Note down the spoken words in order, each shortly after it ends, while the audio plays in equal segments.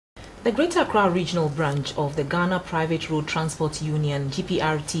The Greater Accra Regional Branch of the Ghana Private Road Transport Union,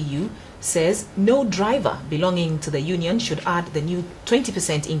 GPRTU, says no driver belonging to the union should add the new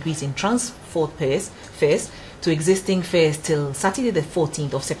 20% increase in transport fares to existing fares till Saturday the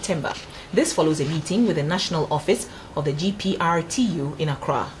 14th of September. This follows a meeting with the national office of the GPRTU in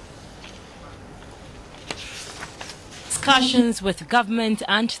Accra. Discussions with government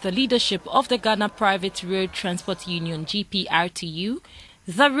and the leadership of the Ghana Private Road Transport Union, GPRTU,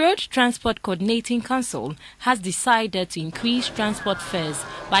 the Road Transport Coordinating Council has decided to increase transport fares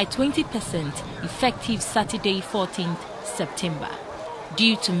by 20% effective Saturday 14th September.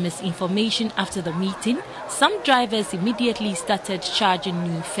 Due to misinformation after the meeting, some drivers immediately started charging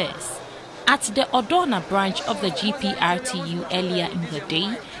new fares. At the Odona branch of the GPRTU earlier in the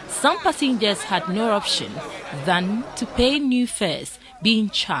day, some passengers had no option than to pay new fares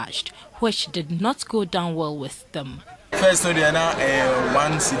being charged, which did not go down well with them. First, now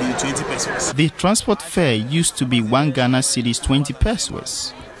 1 cedi 20 pesos. The transport fare used to be 1 Ghana cedis 20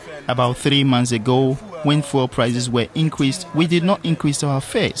 pesos. About 3 months ago, when fuel prices were increased, we did not increase our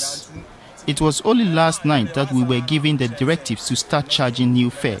fares. It was only last night that we were given the directives to start charging new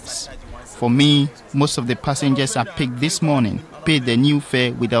fares. For me, most of the passengers I picked this morning paid the new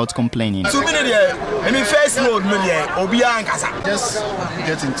fare without complaining. Just get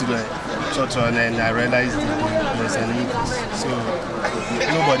into the church and I realized there's an increase. So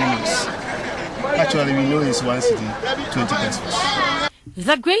nobody knows. Actually, we know it's 1 cedi 20 pesos.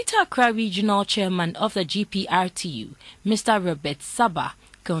 The Greater Accra Regional Chairman of the GPRTU, Mr. Robert Saba,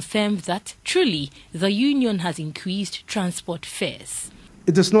 confirmed that truly the union has increased transport fares.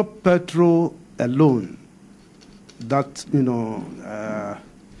 It is not petrol alone that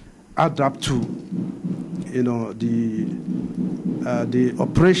add up to the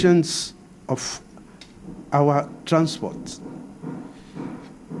operations of our transport.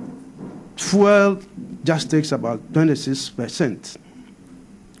 Fuel just takes about 26%.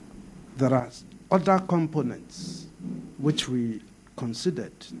 There are other components which we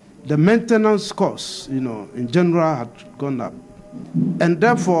considered. The maintenance costs, in general, had gone up. And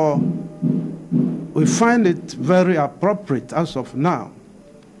therefore, we find it very appropriate as of now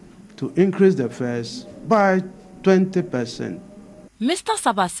to increase the fares by 20%. Mr.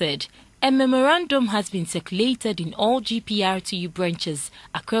 Saba said a memorandum has been circulated in all GPRTU branches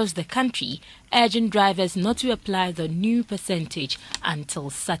across the country, urging drivers not to apply the new percentage until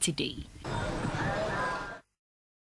Saturday.